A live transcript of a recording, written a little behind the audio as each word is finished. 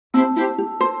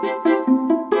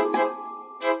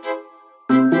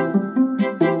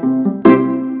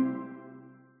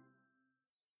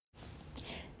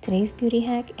Today's beauty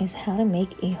hack is how to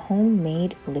make a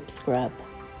homemade lip scrub.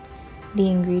 The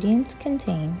ingredients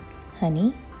contain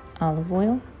honey, olive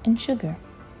oil, and sugar.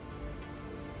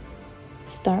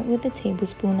 Start with a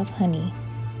tablespoon of honey.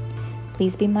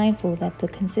 Please be mindful that the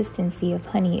consistency of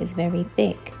honey is very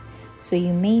thick, so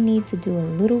you may need to do a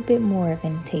little bit more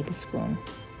than a tablespoon.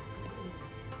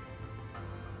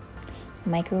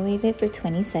 Microwave it for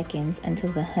 20 seconds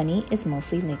until the honey is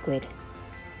mostly liquid.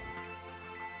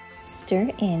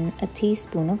 Stir in a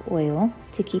teaspoon of oil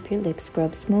to keep your lip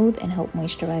scrub smooth and help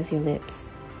moisturize your lips.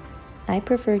 I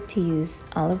prefer to use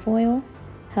olive oil.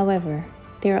 However,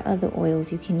 there are other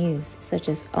oils you can use, such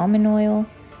as almond oil,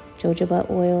 jojoba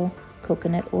oil,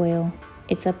 coconut oil.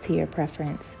 It's up to your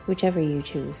preference, whichever you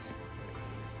choose.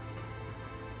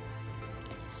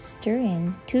 Stir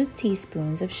in 2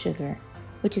 teaspoons of sugar,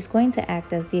 which is going to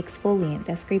act as the exfoliant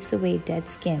that scrapes away dead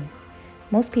skin.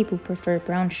 Most people prefer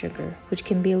brown sugar, which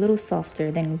can be a little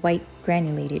softer than white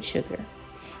granulated sugar.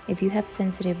 If you have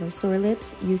sensitive or sore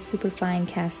lips, use superfine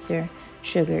castor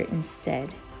sugar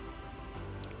instead.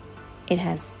 It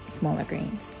has smaller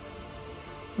grains.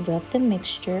 Rub the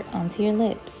mixture onto your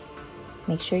lips.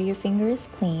 Make sure your finger is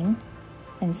clean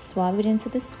and swab it into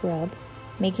the scrub,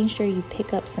 making sure you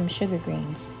pick up some sugar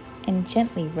grains, and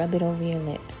gently rub it over your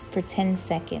lips for 10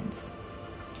 seconds.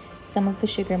 Some of the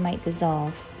sugar might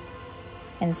dissolve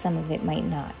and some of it might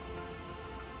not.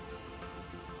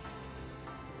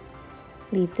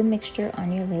 Leave the mixture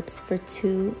on your lips for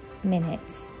 2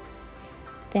 minutes.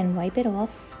 Then wipe it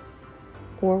off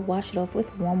or wash it off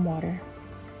with warm water.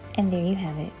 And there you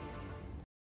have it.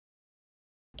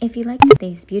 If you liked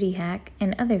today's beauty hack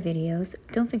and other videos,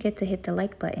 don't forget to hit the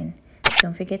like button.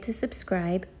 Don't forget to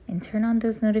subscribe and turn on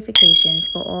those notifications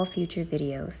for all future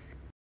videos.